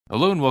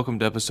Hello and welcome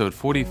to episode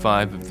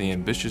 45 of the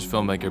Ambitious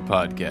Filmmaker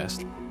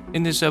Podcast.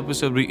 In this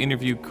episode, we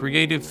interview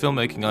creative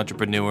filmmaking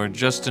entrepreneur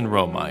Justin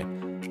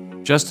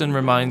Romeyn. Justin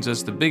reminds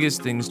us the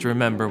biggest things to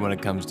remember when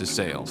it comes to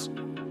sales,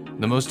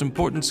 the most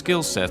important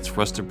skill sets for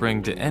us to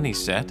bring to any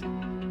set,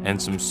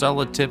 and some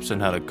solid tips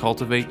on how to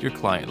cultivate your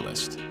client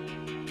list.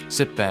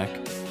 Sit back,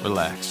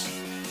 relax,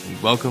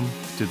 and welcome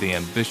to the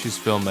Ambitious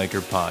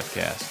Filmmaker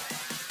Podcast.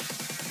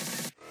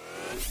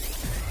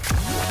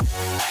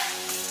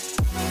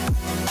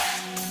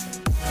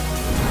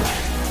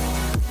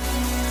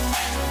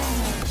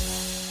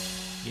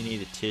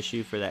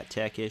 Tissue for that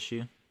tech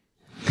issue.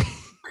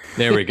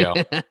 There we go.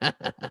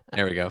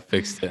 There we go.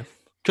 Fixed it.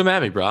 Come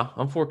at me, bro.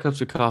 I'm 4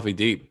 cups of coffee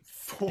deep.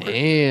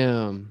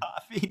 Damn.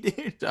 Coffee,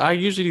 dude. I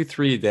usually do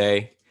 3 a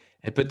day,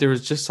 but there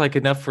was just like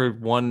enough for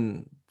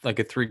one, like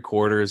a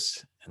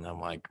 3/4. And I'm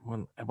like, what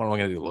am I going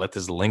to do? Let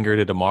this linger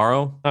to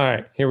tomorrow? All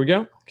right, here we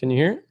go. Can you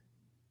hear it?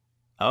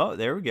 Oh,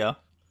 there we go.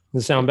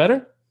 Does it sound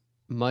better?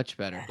 Much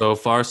better. So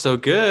far, so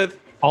good.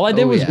 All I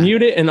did was yeah.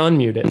 mute it and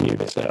unmute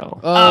it. So,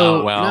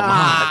 Oh, well.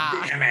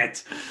 nah. Damn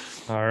it.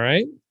 all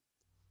right.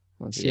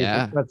 Let's see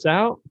Yeah. if that's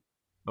out.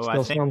 Oh,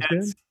 Still I think sounds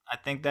good. I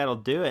think that'll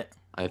do it.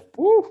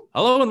 Woo.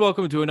 Hello and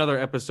welcome to another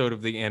episode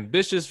of the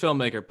Ambitious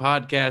Filmmaker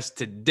Podcast.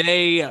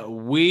 Today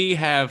we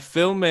have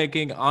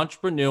filmmaking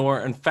entrepreneur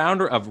and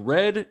founder of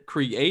Red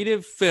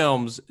Creative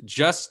Films,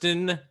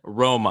 Justin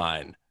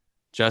Romeyn.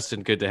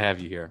 Justin, good to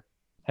have you here.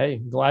 Hey,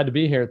 glad to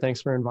be here.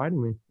 Thanks for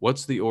inviting me.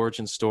 What's the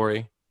origin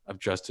story of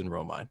Justin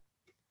Romeyn?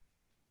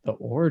 The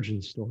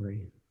origin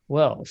story.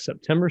 Well,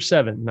 September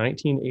 7th,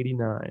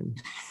 1989,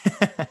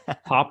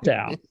 popped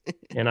out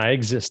and I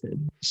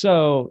existed.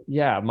 So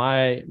yeah,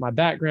 my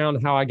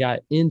background, how I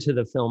got into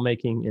the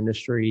filmmaking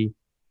industry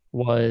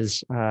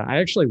was I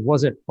actually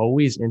wasn't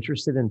always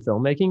interested in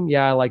filmmaking.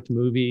 Yeah, I liked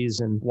movies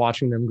and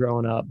watching them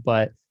growing up,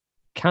 but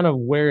kind of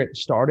where it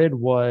started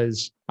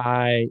was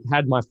I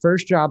had my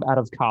first job out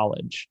of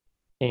college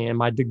and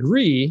my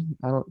degree,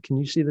 can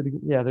you see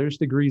yeah, there's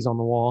degrees on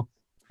the wall.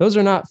 Those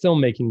are not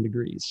filmmaking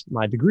degrees.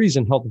 My degree's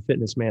in health and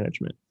fitness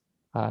management.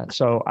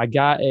 So I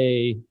got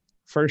a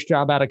first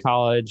job out of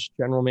college,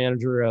 general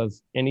manager of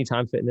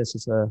Anytime Fitness.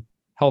 It's a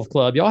health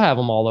club. Y'all have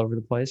them all over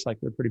the place. Like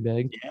they're pretty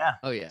big. Yeah.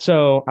 Oh yeah.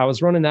 So I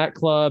was running that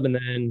club and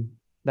then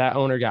that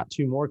owner got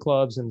 2 more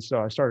clubs. And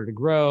so I started to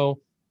grow.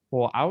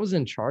 Well, I was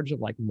in charge of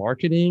like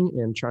marketing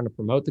and trying to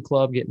promote the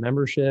club, get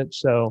membership.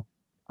 So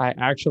I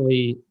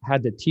actually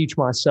had to teach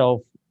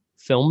myself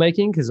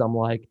filmmaking because I'm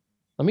like,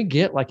 let me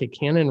get like a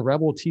Canon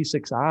Rebel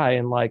T6i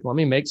and like, let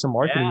me make some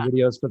marketing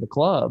videos for the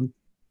club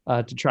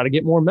to try to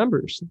get more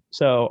members.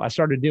 So I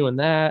started doing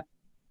that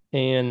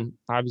and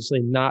obviously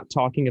not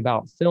talking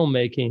about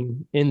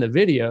filmmaking in the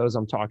videos.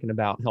 I'm talking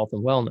about health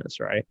and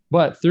wellness, right?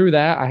 But through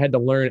that, I had to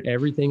learn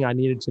everything I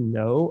needed to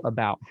know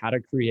about how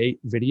to create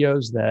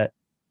videos that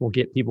will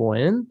get people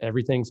in,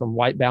 everything from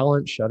white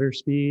balance, shutter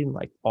speed,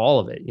 like all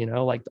of it,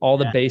 like all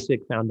the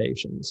basic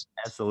foundations.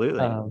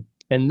 Absolutely.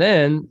 And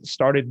then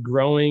started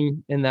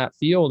growing in that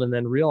field and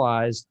then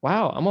realized,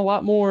 wow, I'm a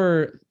lot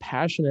more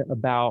passionate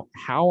about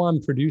how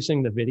I'm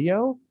producing the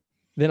video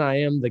than I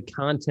am the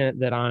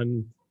content that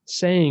I'm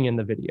saying in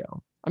the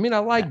video. I mean, I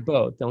like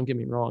both, don't get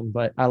me wrong,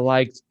 but I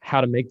liked how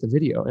to make the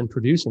video and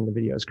producing the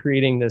videos,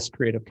 creating this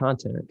creative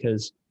content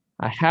because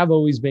I have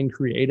always been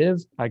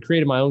creative. I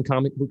created my own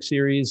comic book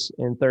series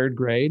in 3rd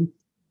grade.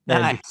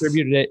 And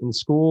distributed it in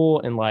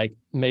school and like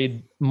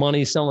made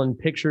money selling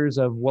pictures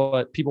of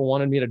what people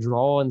wanted me to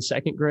draw in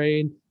 2nd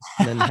grade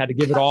and then had to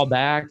give it all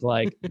back.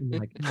 Like,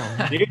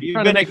 oh, Dude,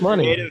 you've been a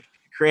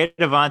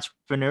creative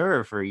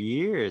entrepreneur for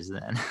years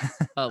then.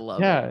 I love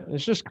it. Yeah,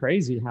 it's just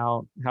crazy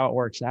how it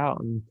works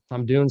out. And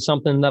I'm doing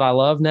something that I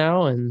love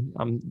now and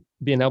I'm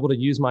being able to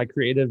use my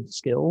creative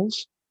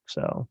skills.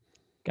 So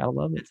gotta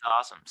love it. It's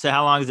awesome. So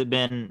how long has it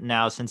been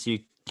now since you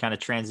kind of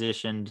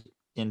transitioned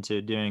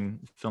into doing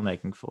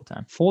filmmaking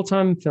full-time?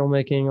 Full-time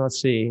filmmaking, let's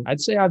see.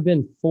 I'd say I've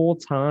been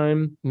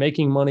full-time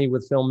making money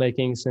with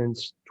filmmaking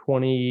since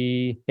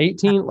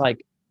 2018.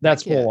 Like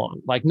that's full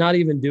on. Like not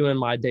even doing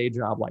my day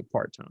job like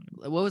part-time.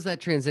 What was that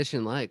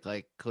transition like?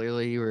 Like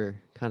clearly you were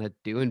kind of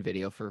doing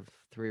video for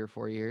 3 or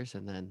 4 years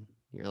and then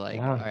you're like,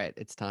 all right,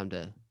 it's time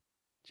to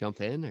jump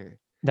in or?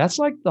 That's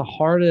like the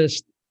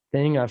hardest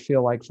thing I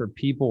feel like for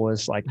people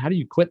is like, how do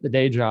you quit the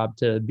day job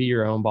to be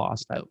your own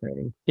boss type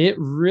thing? It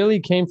really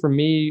came from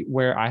me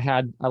where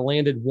I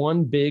landed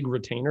one big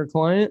retainer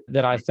client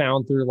that I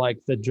found through like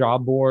the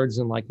job boards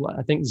and like,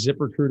 I think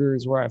ZipRecruiter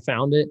is where I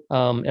found it.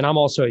 And I'm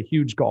also a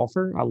huge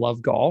golfer. I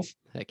love golf.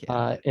 Heck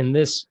yeah. And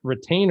this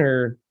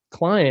retainer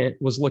client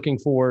was looking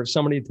for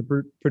somebody to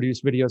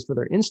produce videos for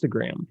their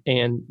Instagram.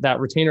 And that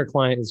retainer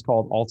client is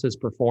called Altus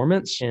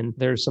Performance. And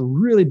there's some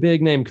really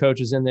big name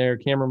coaches in there,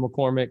 Cameron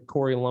McCormick,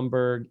 Corey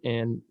Lundberg,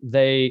 and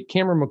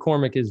Cameron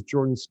McCormick is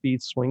Jordan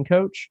Spieth's swing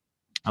coach.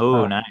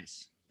 Oh,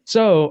 nice.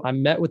 So I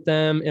met with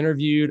them,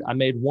 interviewed. I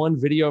made one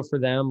video for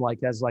them,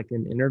 like as like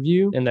an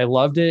interview, and they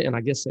loved it. And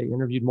I guess they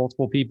interviewed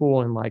multiple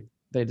people and like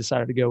they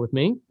decided to go with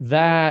me.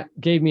 That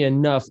gave me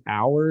enough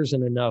hours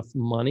and enough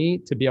money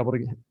to be able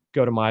to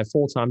go to my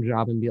full-time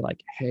job and be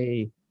like,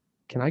 hey,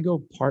 can I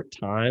go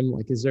part-time?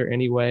 Like, is there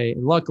any way?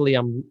 And luckily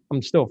I'm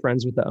still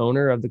friends with the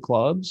owner of the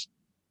clubs,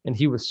 and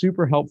he was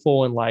super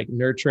helpful in like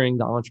nurturing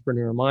the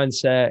entrepreneur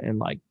mindset and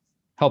like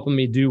helping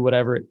me do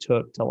whatever it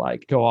took to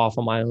like go off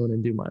on my own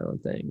and do my own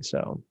thing.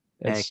 So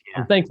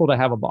I'm thankful to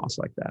have a boss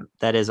like that.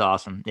 That is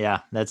awesome.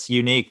 Yeah. That's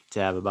unique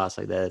to have a boss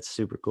like that. It's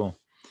super cool.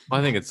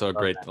 I think it's so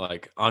great that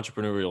like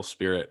entrepreneurial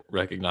spirit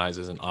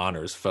recognizes and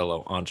honors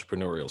fellow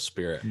entrepreneurial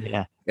spirit.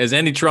 Yeah. As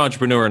any true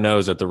entrepreneur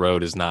knows that the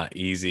road is not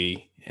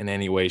easy in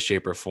any way,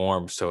 shape, or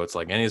form. So it's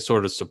like any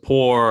sort of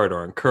support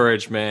or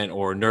encouragement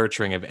or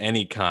nurturing of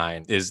any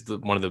kind is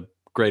one of the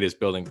greatest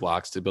building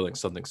blocks to building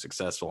something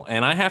successful.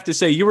 And I have to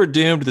say, you were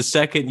doomed the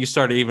second you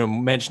started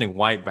even mentioning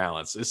white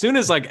balance. As soon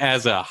as like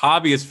as a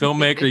hobbyist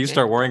filmmaker, you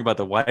start worrying about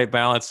the white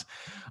balance,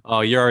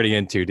 oh, you're already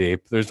in too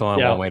deep. There's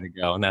only one way to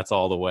go, and that's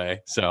all the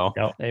way. So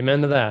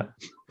amen to that.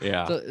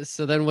 Yeah.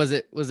 So then was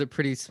it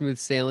pretty smooth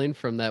sailing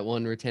from that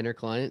one retainer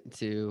client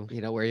to,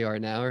 where you are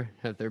now, or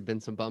have there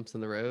been some bumps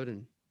in the road?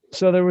 And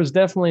so there was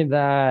definitely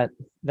that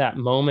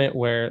moment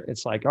where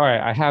it's like, all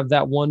right, I have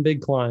that one big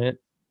client,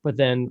 but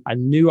then I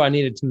knew I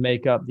needed to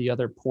make up the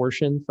other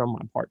portion from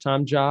my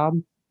part-time job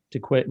to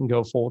quit and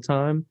go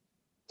full-time.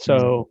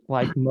 So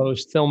like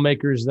most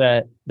filmmakers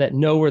that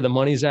know where the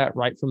money's at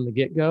right from the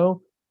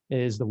get-go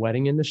is the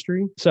wedding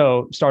industry.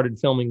 So started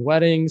filming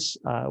weddings,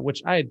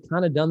 which I had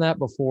kind of done that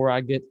before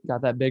I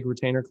got that big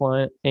retainer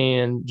client,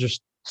 and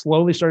just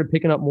slowly started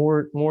picking up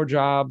more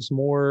jobs,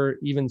 more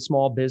even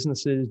small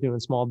businesses, doing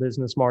small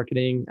business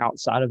marketing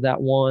outside of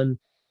that one.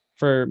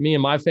 For me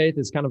and my faith,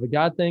 it's kind of a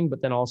God thing,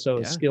 but then also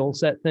a skill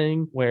set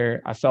thing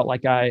where I felt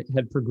like I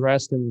had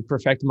progressed and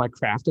perfected my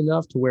craft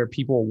enough to where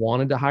people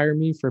wanted to hire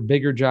me for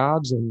bigger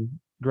jobs and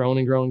grown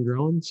and grown and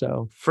grown.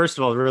 So first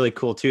of all, really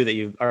cool too that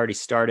you've already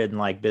started in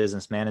like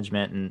business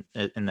management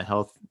and in the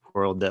health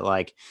world, that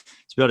like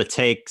to be able to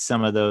take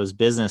some of those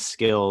business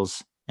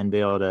skills and be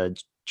able to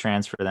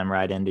transfer them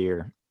right into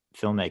your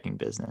filmmaking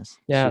business.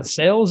 Yeah,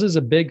 sales is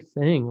a big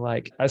thing.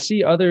 Like I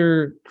see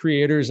other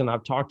creators, and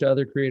I've talked to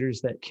other creators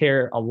that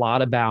care a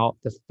lot about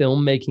the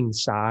filmmaking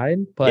side,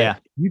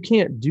 but you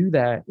can't do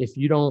that if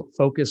you don't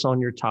focus on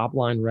your top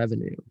line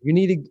revenue. You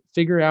need to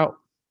figure out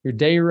your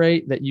day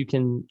rate that you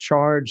can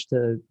charge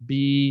to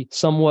be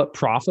somewhat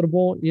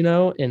profitable,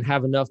 and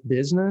have enough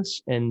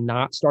business, and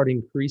not start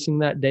increasing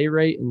that day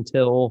rate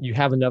until you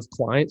have enough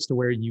clients to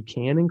where you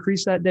can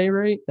increase that day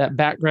rate. That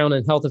background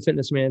in health and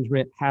fitness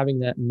management, having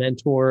that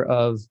mentor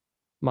of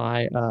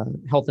my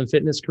health and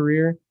fitness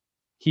career,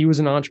 he was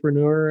an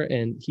entrepreneur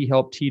and he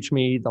helped teach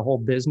me the whole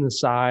business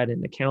side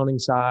and accounting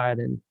side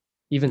and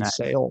even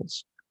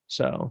sales.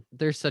 So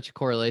there's such a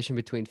correlation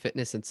between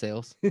fitness and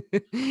sales.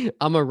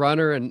 I'm a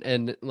runner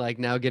and like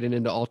now getting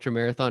into ultra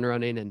marathon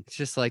running. And it's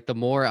just like the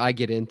more I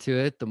get into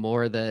it, the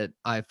more that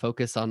I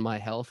focus on my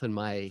health and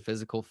my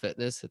physical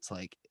fitness, it's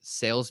like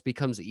sales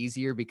becomes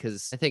easier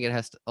because I think it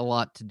has a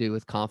lot to do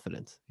with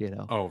confidence,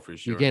 Oh, for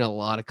sure. You gain a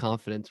lot of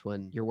confidence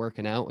when you're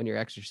working out, when you're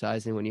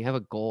exercising, when you have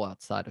a goal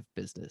outside of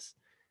business.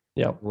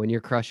 Yeah. When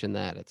you're crushing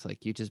that, it's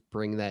like you just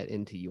bring that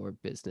into your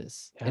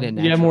business. Yeah.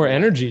 You have more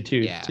energy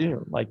too.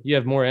 Like you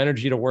have more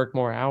energy to work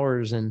more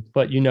hours,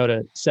 but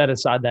to set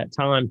aside that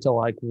time to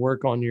like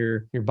work on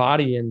your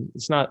body. And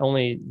it's not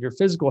only your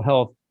physical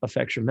health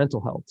affects your mental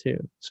health too.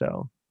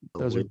 So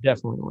those are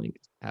definitely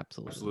linked.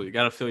 Absolutely. You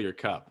got to fill your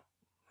cup.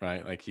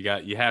 Right? Like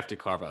you have to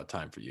carve out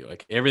time for you.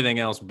 Like everything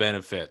else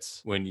benefits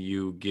when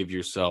you give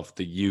yourself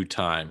the you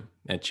time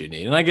that you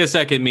need. And I guess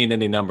that could mean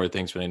any number of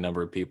things for any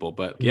number of people.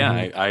 But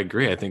I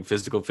agree. I think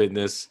physical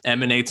fitness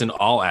emanates in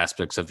all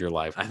aspects of your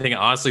life. I think it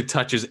honestly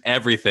touches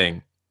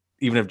everything,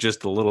 even if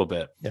just a little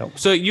bit. Yep.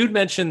 So you'd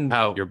mentioned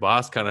how your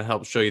boss kind of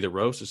helped show you the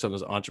ropes of some of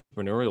this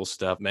entrepreneurial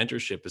stuff.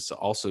 Mentorship is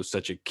also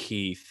such a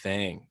key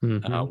thing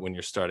when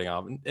you're starting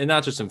off, and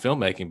not just in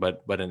filmmaking,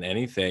 but in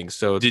anything.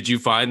 So did you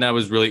find that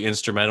was really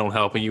instrumental in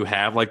helping you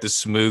have like the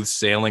smooth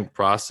sailing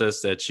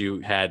process that you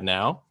had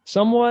now?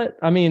 Somewhat.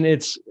 I mean,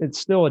 it's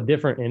still a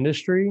different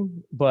industry,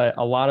 but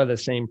a lot of the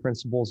same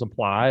principles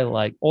apply.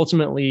 Like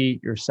ultimately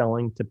you're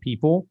selling to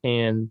people.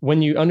 And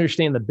when you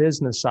understand the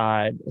business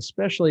side,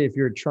 especially if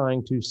you're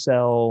trying to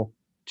sell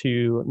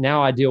to,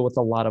 now I deal with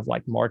a lot of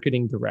like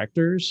marketing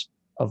directors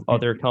of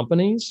other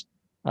companies.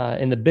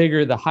 And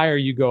the higher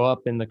you go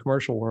up in the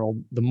commercial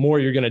world, the more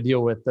you're going to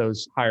deal with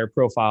those higher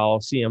profile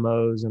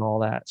CMOs and all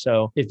that.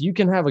 So if you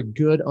can have a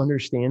good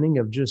understanding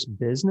of just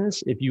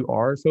business, if you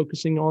are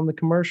focusing on the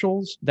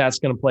commercials, that's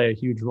going to play a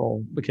huge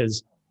role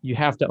because you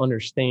have to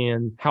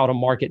understand how to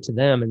market to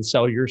them and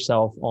sell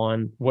yourself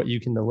on what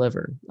you can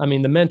deliver. I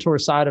mean, the mentor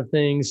side of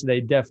things,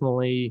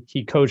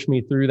 he coached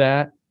me through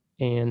that.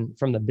 And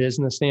from the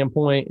business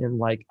standpoint, and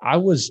like I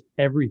was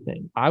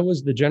everything. I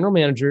was the general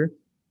manager.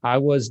 I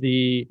was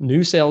the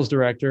new sales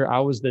director.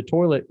 I was the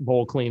toilet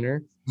bowl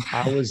cleaner.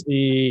 I was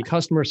the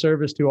customer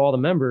service to all the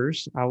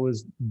members. I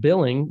was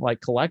billing,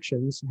 like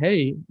collections.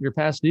 Hey, you're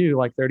past due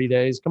like 30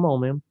 days. Come on,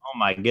 man. Oh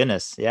my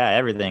goodness. Yeah,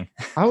 everything.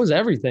 I was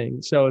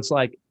everything. So it's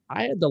like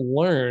I had to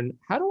learn,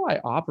 how do I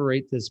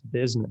operate this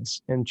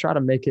business and try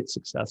to make it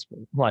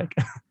successful? Like,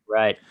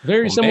 right.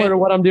 Very similar to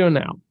what I'm doing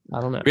now. I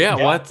don't know. Yeah,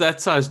 what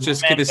that's what I was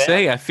just Man, gonna Ben.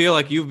 say. I feel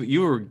like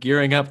you were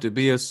gearing up to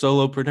be a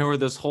solopreneur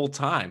this whole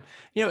time.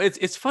 You know,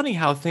 it's funny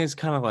how things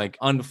kind of like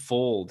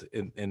unfold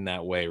in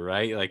that way,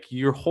 right? Like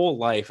your whole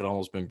life had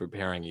almost been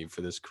preparing you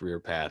for this career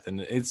path.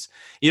 And it's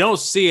you don't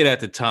see it at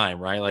the time,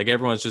 right? Like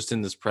everyone's just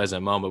in this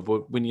present moment.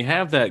 But when you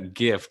have that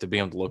gift to be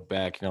able to look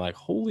back and you're like,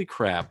 holy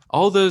crap,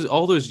 all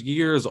those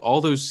years,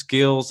 all those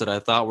skills that I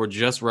thought were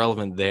just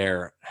relevant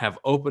there have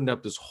opened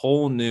up this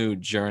whole new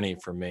journey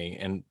for me.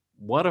 And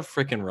what a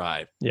freaking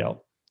ride. Yeah.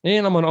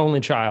 And I'm an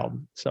only child,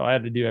 so I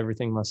had to do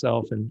everything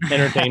myself and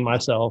entertain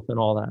myself and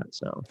all that.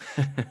 So,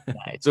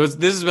 So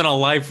this has been a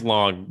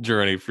lifelong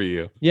journey for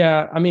you.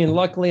 yeah, I mean,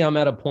 luckily I'm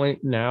at a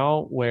point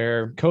now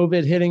where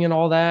COVID hitting and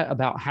all that,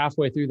 about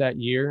halfway through that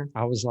year,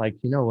 I was like,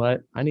 you know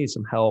what? I need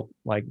some help.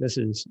 Like this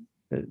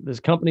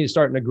company is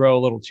starting to grow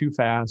a little too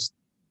fast,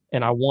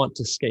 and I want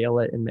to scale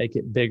it and make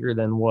it bigger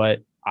than what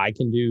I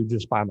can do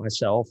just by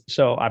myself.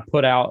 So I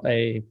put out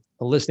a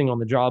listing on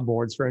the job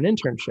boards for an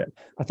internship.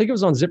 I think it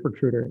was on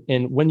ZipRecruiter.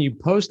 And when you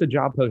post a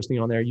job posting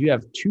on there, you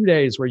have 2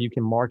 days where you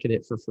can market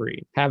it for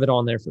free, have it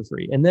on there for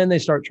free. And then they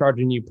start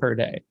charging you per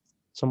day.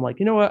 So I'm like,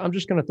 you know what? I'm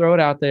just going to throw it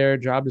out there,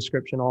 job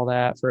description, all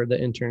that for the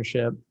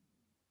internship.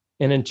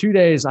 And in 2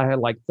 days, I had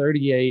like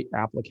 38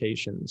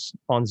 applications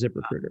on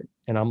ZipRecruiter.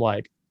 And I'm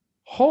like,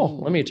 oh,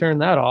 let me turn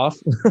that off.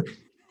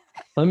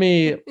 let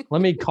me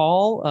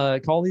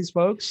call these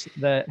folks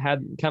that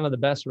had kind of the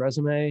best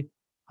resume,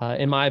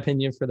 in my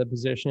opinion, for the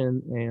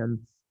position,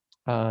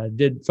 and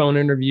did phone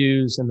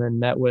interviews, and then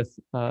met with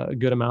a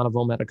good amount of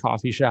them at a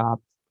coffee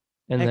shop,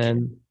 and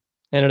then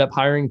ended up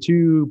hiring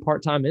 2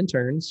 part-time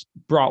interns,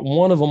 brought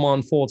one of them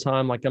on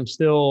full-time. Like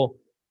the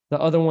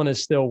other one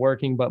is still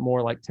working, but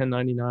more like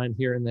 1099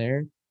 here and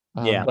there.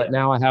 But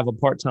now I have a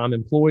part-time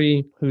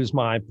employee who's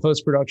my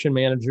post-production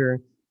manager.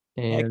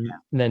 And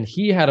then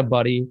he had a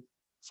buddy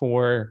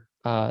for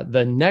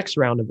the next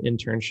round of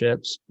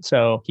internships.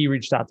 So he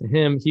reached out to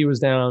him. He was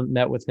down,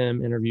 met with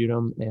him, interviewed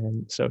him.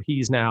 And so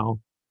he's now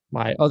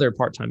my other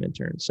part-time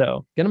intern.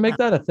 So gonna make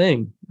that a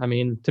thing. I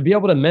mean, to be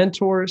able to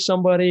mentor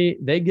somebody,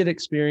 they get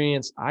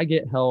experience, I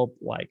get help.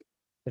 Like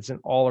it's an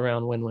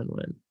all-around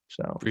win-win-win.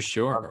 So For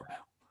sure.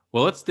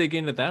 Well, let's dig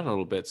into that a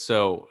little bit.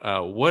 So,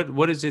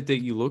 what is it that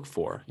you look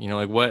for? You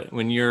know, like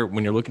when you're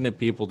looking at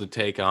people to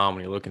take on,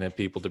 when you're looking at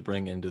people to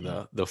bring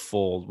into the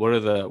fold, what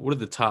are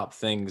the top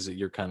things that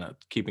you're kind of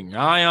keeping your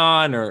eye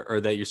on, or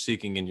that you're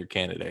seeking in your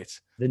candidates?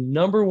 The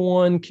number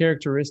one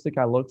characteristic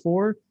I look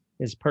for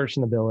is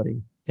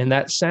personability. And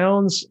that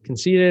sounds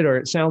conceited, or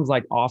it sounds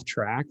like off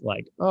track.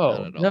 Like,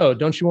 oh no,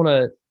 don't you want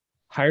to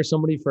hire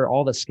somebody for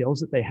all the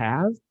skills that they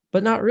have?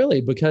 But not really,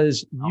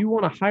 because you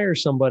want to hire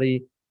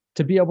somebody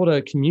to be able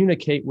to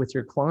communicate with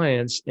your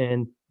clients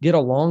and get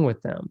along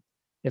with them.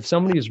 If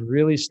somebody is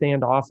really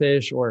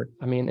standoffish, or,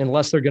 I mean,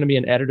 unless they're going to be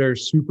an editor,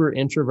 super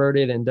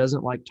introverted and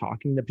doesn't like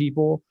talking to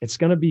people, it's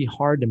going to be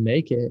hard to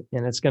make it.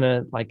 And it's going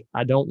to, like,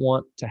 I don't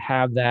want to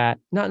have that,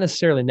 not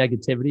necessarily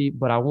negativity,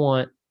 but I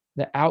want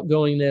the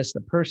outgoingness,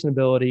 the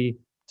personability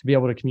to be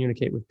able to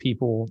communicate with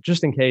people,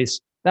 just in case.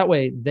 That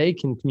way they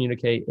can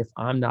communicate if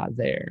I'm not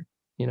there,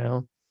 you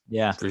know?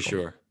 Yeah, For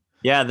sure.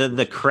 Yeah,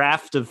 the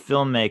craft of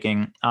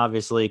filmmaking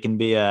obviously can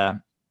be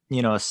a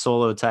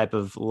solo type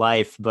of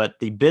life, but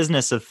the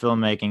business of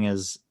filmmaking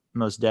is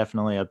most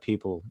definitely a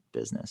people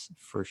business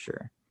for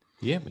sure.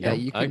 Yeah,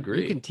 I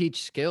agree. You can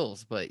teach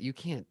skills, but you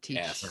can't teach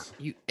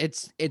you.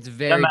 It's No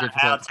very matter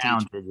how difficult to teach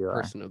talented you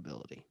are.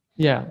 personability.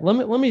 Yeah.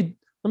 Let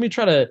me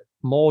try to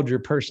mold your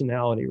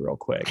personality real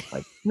quick.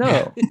 Like,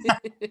 no,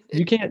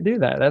 you can't do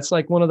that. That's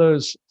like one of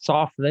those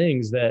soft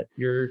things that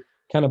you're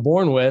kind of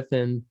born with.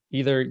 And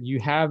either you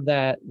have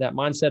that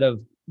mindset of,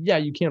 yeah,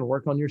 you can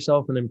work on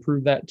yourself and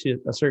improve that to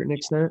a certain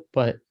extent,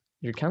 but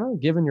you're kind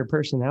of given your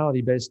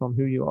personality based on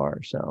who you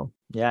are. So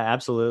Yeah,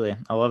 absolutely.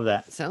 I love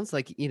that. It sounds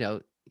like,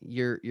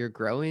 you're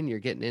growing, you're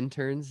getting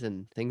interns,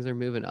 and things are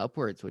moving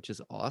upwards, which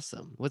is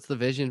awesome. What's the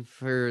vision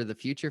for the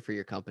future for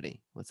your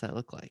company? What's that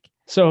look like?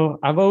 So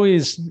I've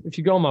always, if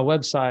you go on my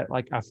website,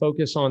 like I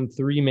focus on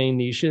 3 main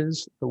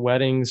niches: the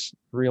weddings,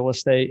 real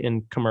estate,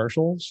 and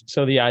commercials.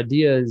 So the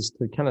idea is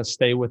to kind of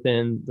stay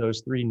within those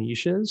 3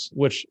 niches,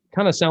 which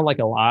kind of sound like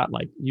a lot.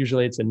 Like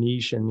usually it's a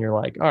niche and you're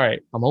like, all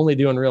right, I'm only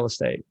doing real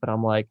estate. But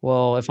I'm like,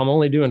 well, if I'm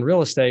only doing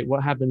real estate,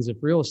 what happens if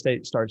real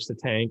estate starts to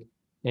tank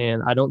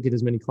and I don't get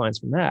as many clients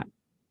from that?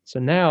 So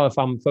now if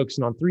I'm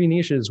focusing on 3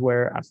 niches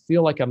where I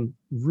feel like I'm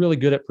really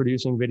good at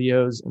producing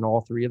videos in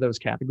all 3 of those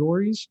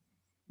categories,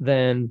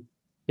 then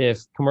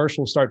if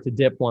commercials start to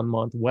dip one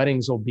month,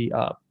 weddings will be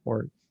up,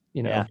 or,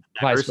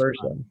 vice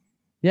versa.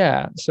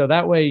 Yeah. So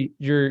that way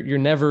you're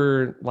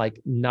never like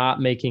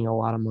not making a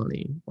lot of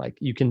money. Like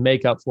you can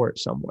make up for it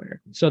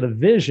somewhere. So the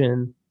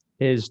vision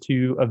is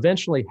to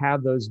eventually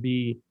have those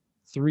be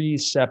 3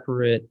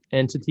 separate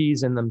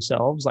entities in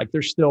themselves. Like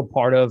they're still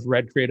part of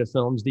Red Creative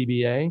Films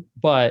DBA,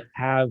 but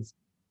have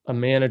a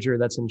manager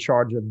that's in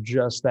charge of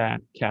just that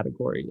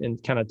category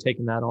and kind of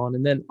taking that on.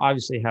 And then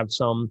obviously have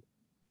some,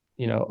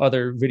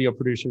 other video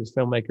producers,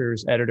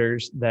 filmmakers,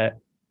 editors that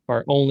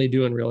are only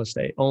doing real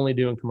estate, only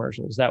doing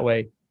commercials. That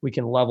way we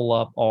can level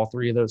up all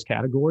three of those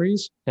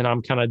categories. And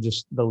I'm kind of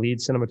just the lead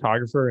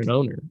cinematographer and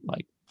owner.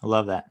 Like, I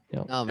love that.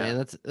 Oh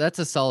man, that's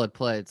a solid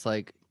play. It's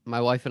like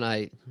my wife and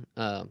I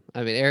mean,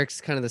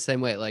 Eric's kind of the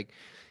same way. Like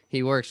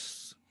he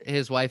works,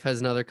 his wife has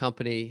another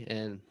company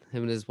and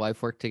him and his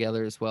wife work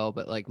together as well.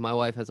 But like my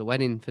wife has a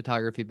wedding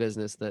photography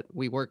business that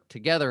we work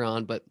together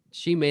on, but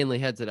she mainly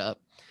heads it up.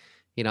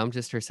 You know, I'm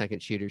just her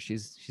second shooter.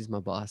 She's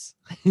my boss.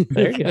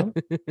 There you go.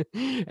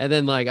 And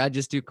then like I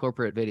just do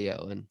corporate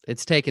video, and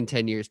it's taken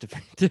 10 years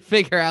to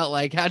figure out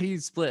like how do you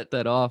split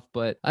that off.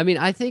 But I mean,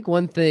 I think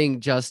one thing,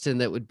 Justin,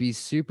 that would be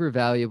super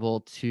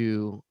valuable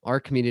to our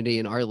community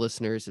and our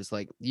listeners is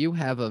like you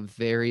have a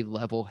very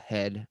level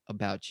head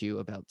about you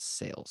about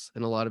sales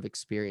and a lot of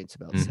experience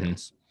about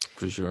sales.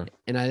 For sure.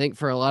 And I think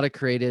for a lot of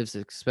creatives,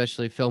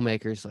 especially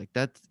filmmakers, like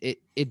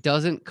it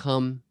doesn't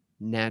come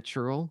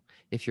natural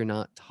if you're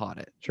not taught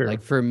it. Sure.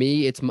 Like for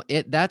me,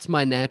 that's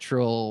my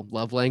natural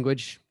love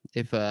language.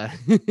 If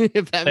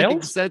if that Sales?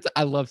 makes sense.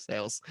 I love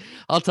sales.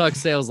 I'll talk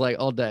sales like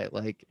all day.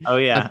 Like Oh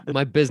yeah,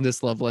 my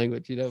business love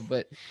language, you know,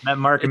 but met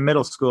Mark in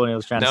middle school and he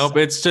was trying No, to.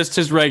 but it's just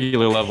his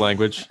regular love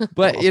language.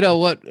 but you know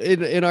what,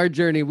 in our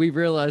journey, we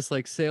realized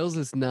like sales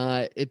is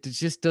not, it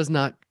just does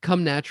not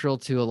come natural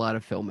to a lot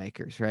of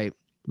filmmakers, right?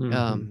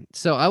 Mhm.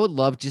 So I would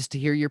love just to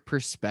hear your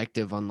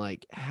perspective on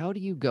like, how do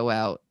you go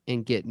out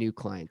and get new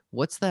clients?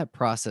 What's that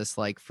process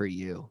like for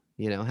you?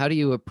 You know, how do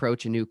you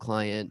approach a new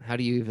client? How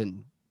do you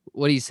even,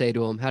 what do you say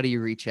to them? How do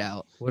you reach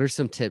out? What are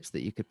some tips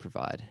that you could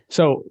provide?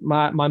 So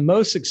my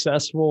most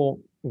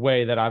successful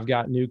way that I've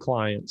got new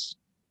clients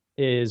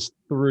is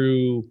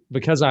through,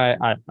 because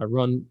I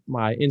run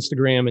my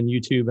Instagram and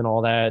YouTube and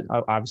all that,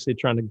 obviously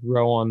trying to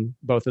grow on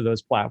both of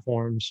those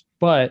platforms,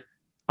 but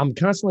I'm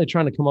constantly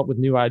trying to come up with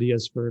new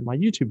ideas for my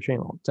YouTube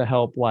channel to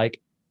help, like,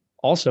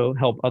 also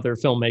help other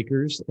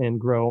filmmakers and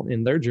grow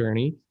in their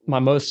journey. My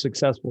most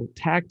successful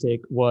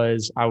tactic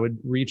was I would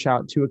reach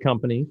out to a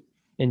company,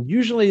 and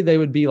usually they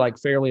would be like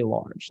fairly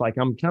large. Like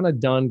I'm kind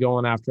of done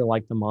going after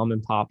like the mom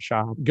and pop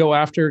shop, go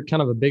after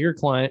kind of a bigger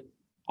client,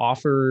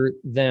 offer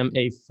them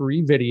a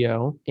free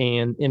video.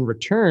 And in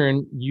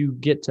return, you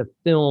get to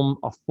film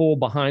a full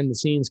behind the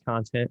scenes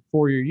content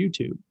for your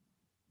YouTube,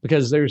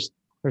 because there's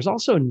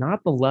also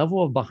not the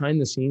level of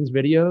behind the scenes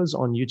videos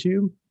on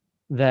YouTube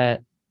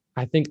that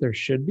I think there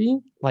should be,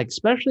 like,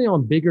 especially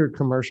on bigger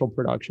commercial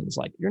productions.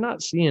 Like you're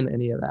not seeing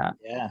any of that.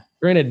 Yeah.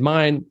 Granted,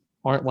 mine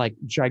aren't like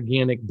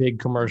gigantic, big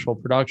commercial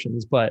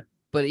productions, but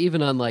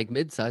even on like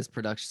mid-sized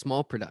production,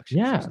 small productions,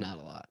 Yeah. there's not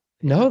a lot.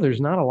 no,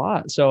 there's not a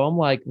lot. So I'm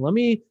like, let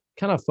me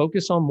kind of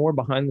focus on more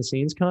behind the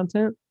scenes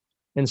content.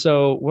 And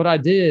so what I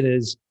did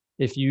is,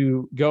 if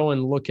you go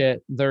and look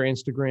at their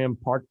Instagram,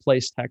 Park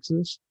Place,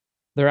 Texas,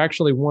 they're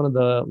actually one of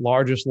the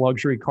largest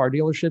luxury car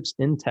dealerships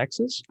in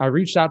Texas. I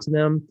reached out to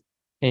them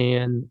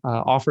and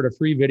offered a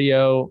free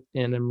video,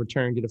 and in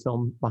return get a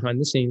film behind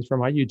the scenes for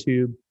my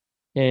YouTube.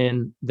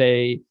 And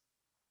the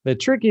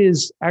trick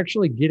is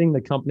actually getting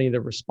the company to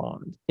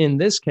respond. In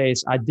this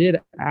case, I did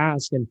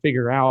ask and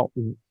figure out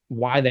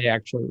why they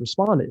actually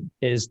responded.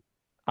 Is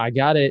I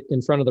got it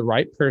in front of the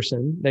right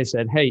person. They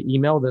said, hey,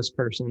 email this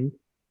person.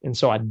 And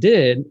so I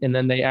did. And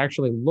then they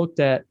actually looked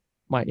at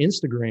my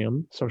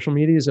Instagram. Social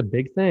media is a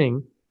big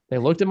thing. They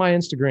looked at my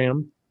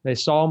Instagram. They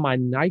saw my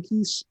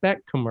Nike Spec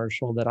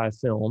commercial that I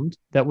filmed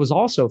that was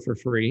also for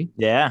free.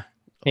 Yeah.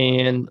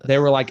 And they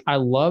were like, I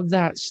love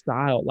that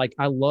style. Like,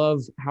 I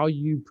love how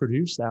you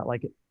produce that.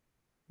 Like,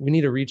 we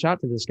need to reach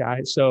out to this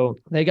guy. So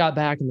they got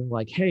back and they're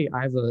like, hey,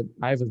 I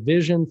have a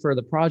vision for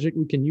the project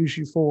we can use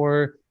you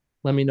for.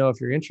 Let me know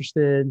if you're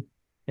interested.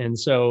 And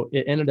so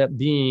it ended up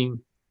being,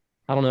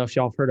 I don't know if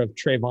y'all have heard of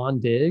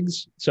Trayvon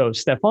Diggs. So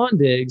Stephon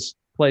Diggs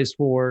plays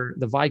for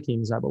the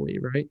Vikings, I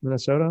believe, right?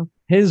 Minnesota.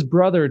 His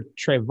brother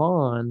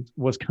Trayvon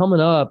was coming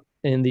up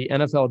in the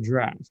NFL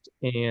draft,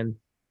 and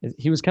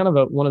he was kind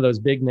of one of those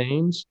big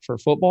names for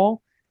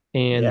football.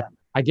 And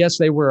I guess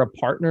they were a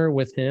partner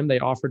with him. They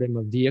offered him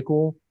a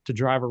vehicle to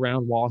drive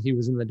around while he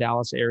was in the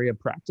Dallas area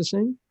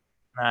practicing.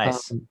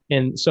 Nice.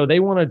 And so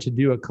they wanted to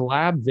do a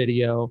collab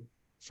video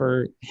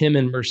for him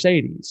and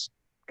Mercedes,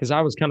 because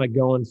I was kind of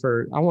going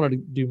for, I wanted to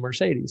do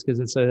Mercedes because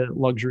it's a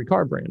luxury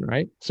car brand,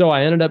 right? So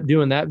I ended up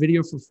doing that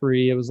video for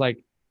free. It was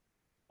like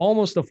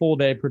almost a full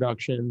day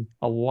production,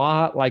 a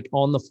lot like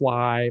on the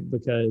fly,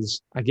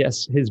 because I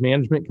guess his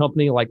management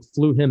company like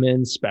flew him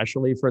in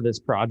specially for this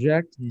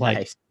project. Nice.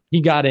 Like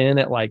he got in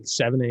at like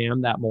 7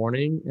 a.m. that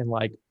morning and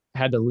like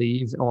had to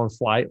leave on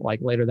flight like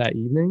later that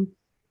evening.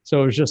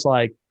 So it was just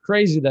like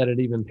crazy that it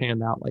even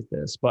panned out like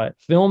this. But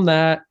filmed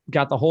that,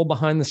 got the whole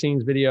behind the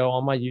scenes video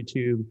on my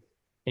YouTube,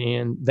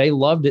 and they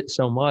loved it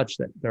so much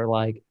that they're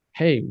like,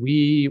 hey,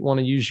 we want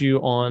to use you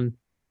on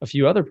a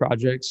few other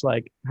projects.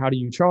 Like, how do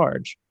you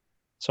charge?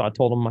 So I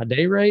told them my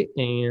day rate,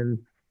 and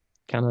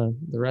kind of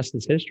the rest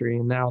is history.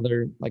 And now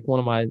they're like one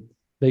of my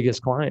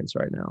biggest clients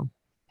right now.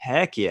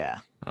 Heck yeah.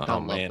 Oh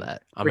love man.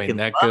 that. I mean,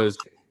 Freaking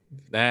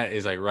that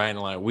is like right in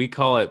line. We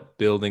call it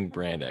building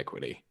brand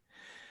equity,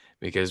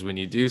 because when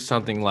you do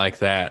something like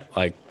that,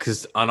 like,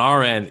 because on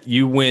our end,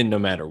 you win no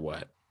matter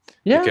what.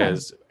 Yeah.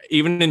 Because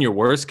even in your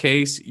worst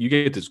case, you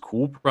get this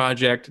cool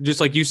project, just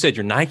like you said,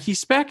 your Nike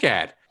spec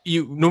ad.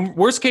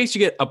 Worst case, you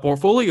get a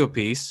portfolio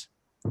piece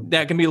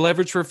that can be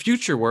leveraged for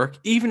future work,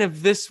 even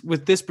if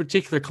with this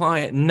particular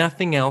client,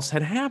 nothing else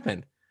had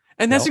happened.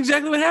 And that's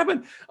exactly what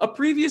happened. A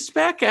previous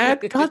spec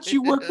ad got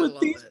you work with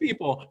these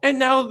people, and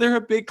now they're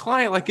a big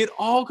client. Like, it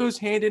all goes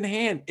hand in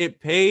hand.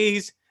 It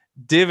pays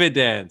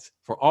dividends.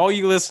 For all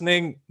you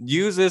listening,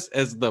 use this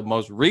as the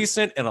most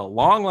recent in a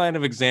long line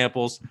of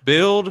examples.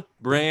 Build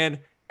brand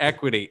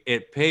equity.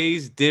 It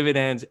pays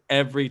dividends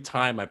every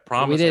time. I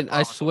promise.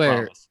 I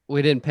swear,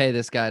 we didn't pay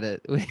this guy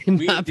we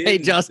did not pay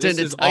Justin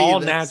to tell you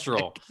this.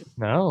 Natural.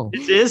 No.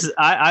 It is.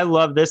 I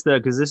love this though,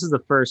 because this is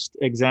the first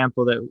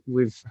example that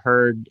we've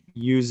heard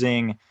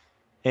using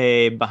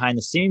a behind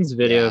the scenes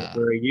video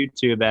for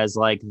YouTube as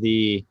like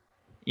the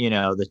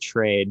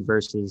trade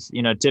versus,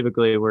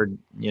 typically we're,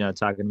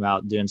 talking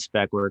about doing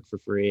spec work for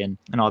free and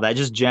all that,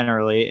 just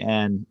generally.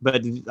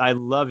 But I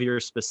love your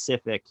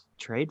specific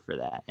trade for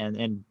that.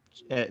 And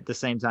at the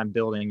same time,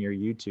 building your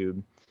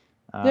YouTube.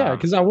 Yeah,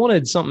 because I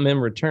wanted something in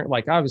return.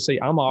 Like,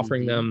 obviously, I'm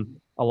offering them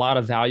a lot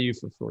of value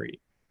for free.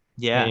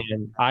 Yeah.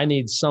 And I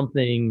need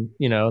something,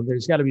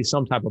 there's got to be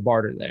some type of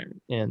barter there.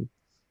 And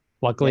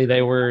luckily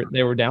they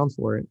were down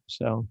for it.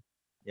 So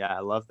yeah, I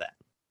love that.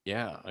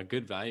 Yeah, a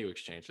good value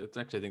exchange. That's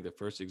actually, I think, the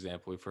first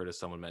example we've heard of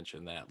someone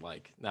mention that.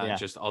 Like, not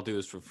just I'll do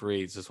this for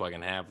free just so I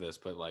can have this,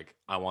 but like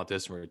I want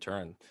this in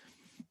return.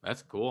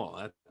 That's cool.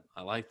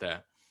 I like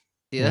that.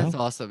 Yeah, that's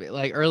awesome.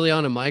 Like, early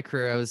on in my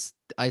career,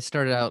 I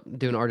started out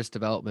doing artist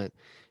development,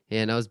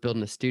 and I was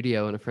building a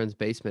studio in a friend's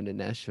basement in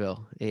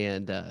Nashville.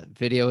 And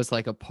video was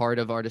like a part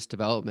of artist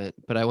development.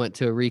 But I went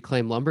to a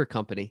reclaimed lumber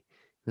company.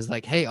 It was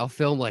like, hey, I'll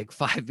film like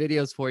 5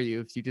 videos for you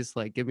if you just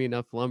like give me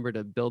enough lumber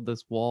to build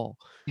this wall.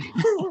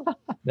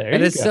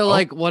 And it's still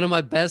like one of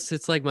my best.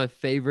 It's like my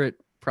favorite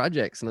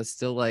projects, and I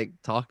still like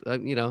talk.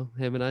 Him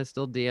and I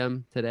still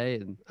DM today,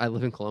 and I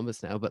live in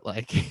Columbus now, but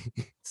like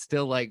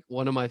still like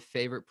one of my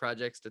favorite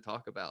projects to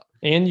talk about.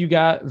 And you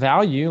got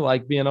value,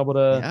 like being able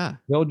to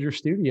build your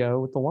studio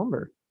with the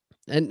lumber.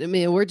 And I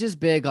mean, we're just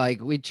big.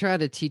 Like, we try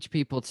to teach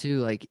people too.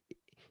 Like,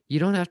 you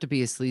don't have to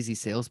be a sleazy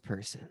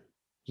salesperson.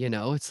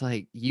 It's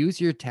like,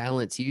 use your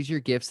talents, use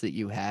your gifts that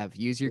you have,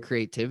 use your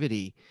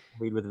creativity.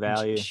 Lead with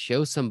value.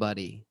 Show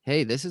somebody,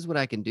 hey, this is what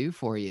I can do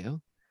for you.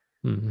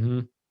 Mm-hmm.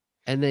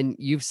 And then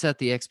you've set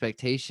the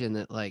expectation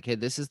that like, hey,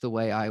 this is the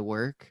way I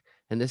work,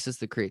 and this is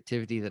the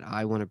creativity that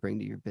I want to bring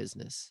to your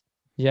business.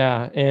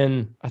 Yeah.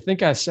 And I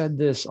think I said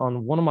this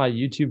on one of my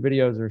YouTube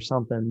videos or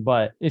something,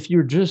 but if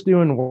you're just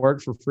doing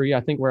work for free,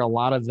 I think where a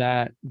lot of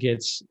that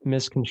gets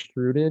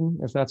misconstrued,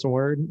 if that's a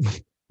word,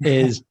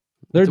 is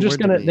they're just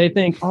they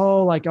think,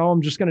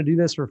 I'm just going to do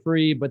this for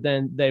free. But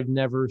then they've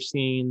never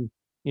seen,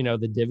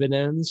 the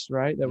dividends,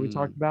 right, that we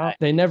talked about.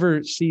 They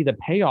never see the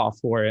payoff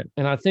for it.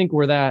 And I think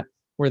where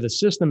the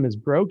system is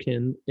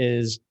broken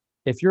is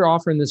if you're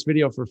offering this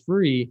video for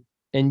free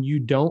and you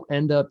don't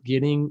end up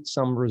getting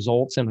some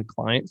results and a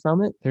client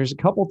from it, there's a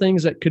couple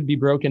things that could be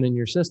broken in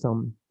your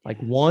system. Like,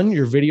 one,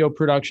 your video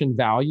production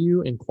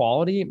value and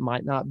quality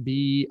might not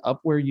be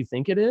up where you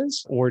think it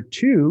is. Or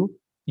two,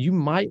 you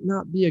might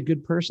not be a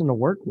good person to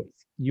work with.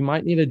 You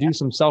might need to do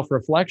some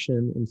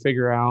self-reflection and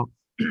figure out,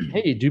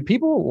 hey, do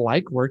people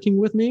like working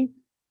with me?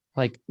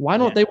 Like, why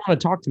don't they want to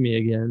talk to me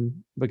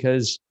again?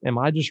 Because am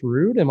I just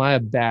rude? Am I a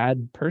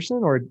bad person?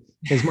 Or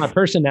is my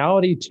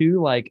personality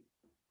too, like,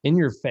 in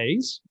your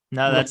face?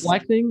 No, that's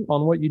reflecting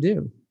on what you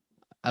do.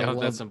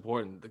 That's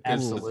important,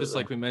 because just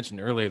like we mentioned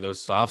earlier,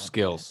 those soft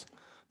skills,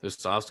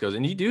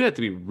 and you do have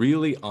to be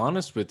really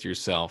honest with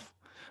yourself,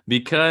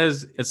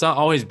 because it's not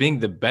always being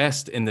the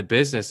best in the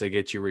business that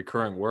gets you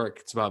recurring work.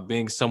 It's about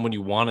being someone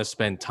you want to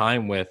spend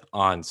time with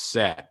on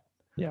set.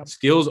 Yeah.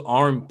 Skills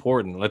are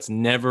important. Let's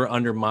never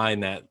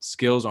undermine that.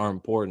 Skills are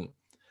important.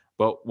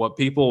 But what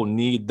people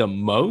need the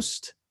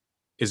most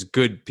is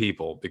good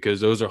people, because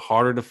those are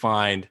harder to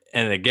find,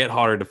 and they get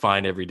harder to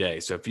find every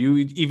day. So if you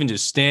even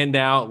just stand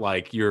out,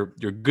 like you're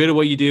good at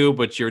what you do,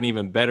 but you're an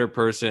even better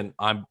person,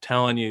 I'm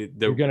telling you,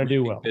 you're going to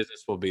do well.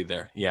 Business will be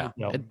there. Yeah.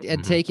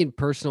 And taking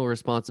personal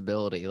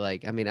responsibility.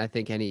 Like, I mean, I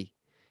think any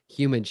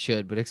human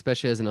should, but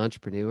especially as an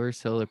entrepreneur,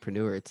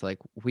 solopreneur, it's like,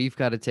 we've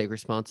got to take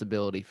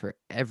responsibility for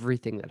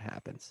everything that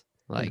happens.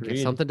 Like, Agreed.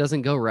 if something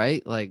doesn't go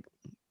right, like,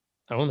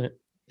 own it.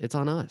 It's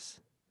on us.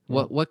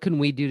 What can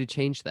we do to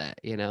change that,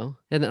 And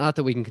not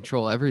that we can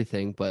control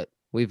everything, but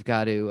we've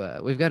got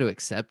to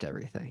accept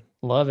everything.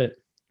 Love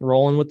it.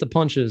 Rolling with the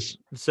punches.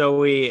 So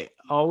we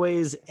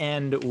always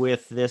end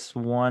with this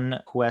one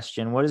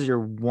question. What is your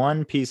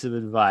one piece of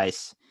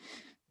advice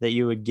that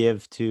you would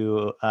give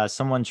to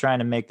someone trying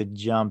to make the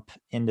jump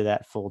into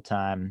that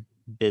full-time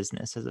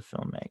business as a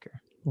filmmaker?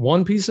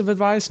 One piece of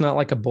advice, not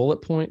like a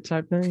bullet point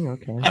type thing.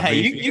 Okay.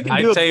 You can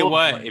I tell you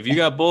what, if you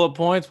got bullet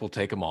points, we'll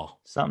take them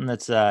all. Something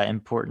that's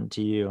important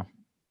to you.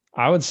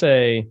 I would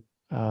say,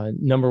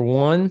 number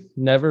one,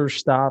 never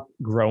stop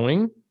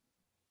growing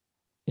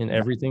in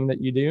everything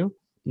that you do.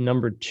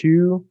 Number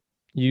two,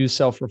 use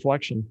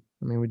self-reflection.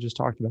 I mean, we just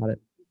talked about it.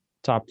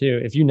 Top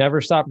two, if you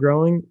never stop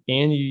growing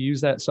and you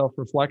use that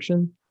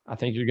self-reflection, I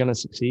think you're going to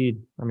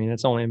succeed. I mean,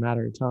 it's only a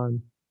matter of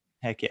time.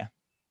 Heck yeah.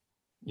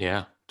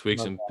 Yeah.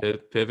 Tweaks Love and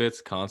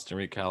pivots, constant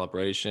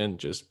recalibration,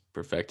 just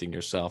perfecting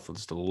yourself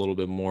just a little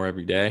bit more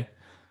every day.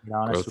 Be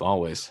honest Growth with-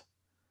 always.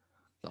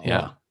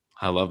 Yeah.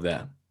 I love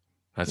that.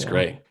 That's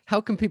great.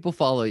 How can people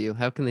follow you?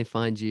 How can they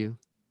find you?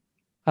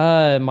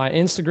 My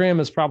Instagram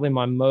is probably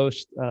my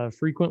most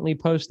frequently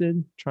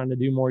posted. Trying to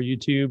do more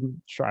YouTube,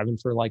 striving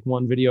for like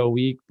one video a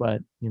week,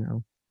 but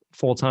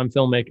full-time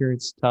filmmaker,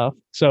 it's tough.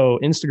 So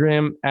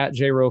Instagram at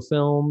JRO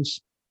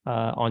Films.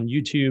 On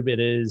YouTube, it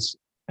is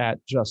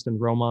at Justin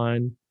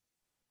Romeyn.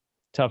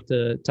 Tough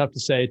to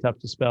say, tough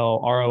to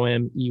spell.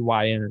 Romeyn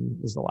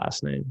is the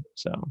last name.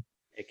 So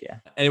Heck yeah.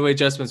 Anyway,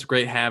 Justin, it's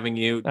great having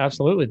you.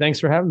 absolutely. Thanks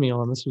for having me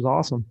on. This was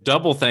awesome.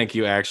 Double thank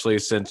you, actually,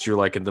 since you're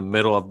like in the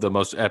middle of the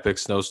most epic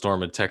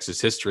snowstorm in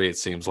Texas history, it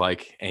seems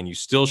like, and you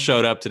still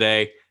showed up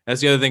today. That's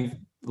the other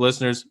thing,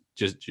 listeners,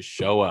 just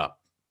show up.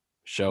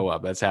 Show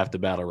up. That's half the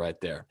battle right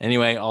there.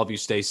 Anyway, all of you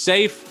stay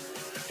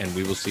safe, and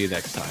we will see you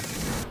next time.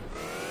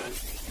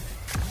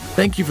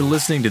 Thank you for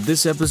listening to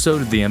this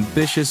episode of The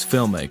Ambitious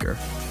Filmmaker.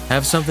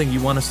 Have something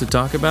you want us to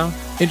talk about?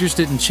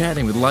 Interested in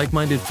chatting with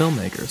like-minded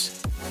filmmakers?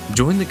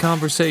 Join the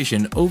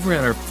conversation over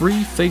at our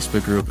free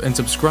Facebook group and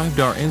subscribe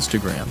to our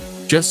Instagram.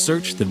 Just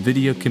search The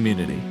Video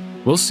Community.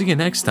 We'll see you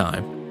next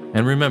time.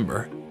 And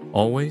remember,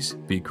 always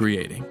be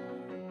creating.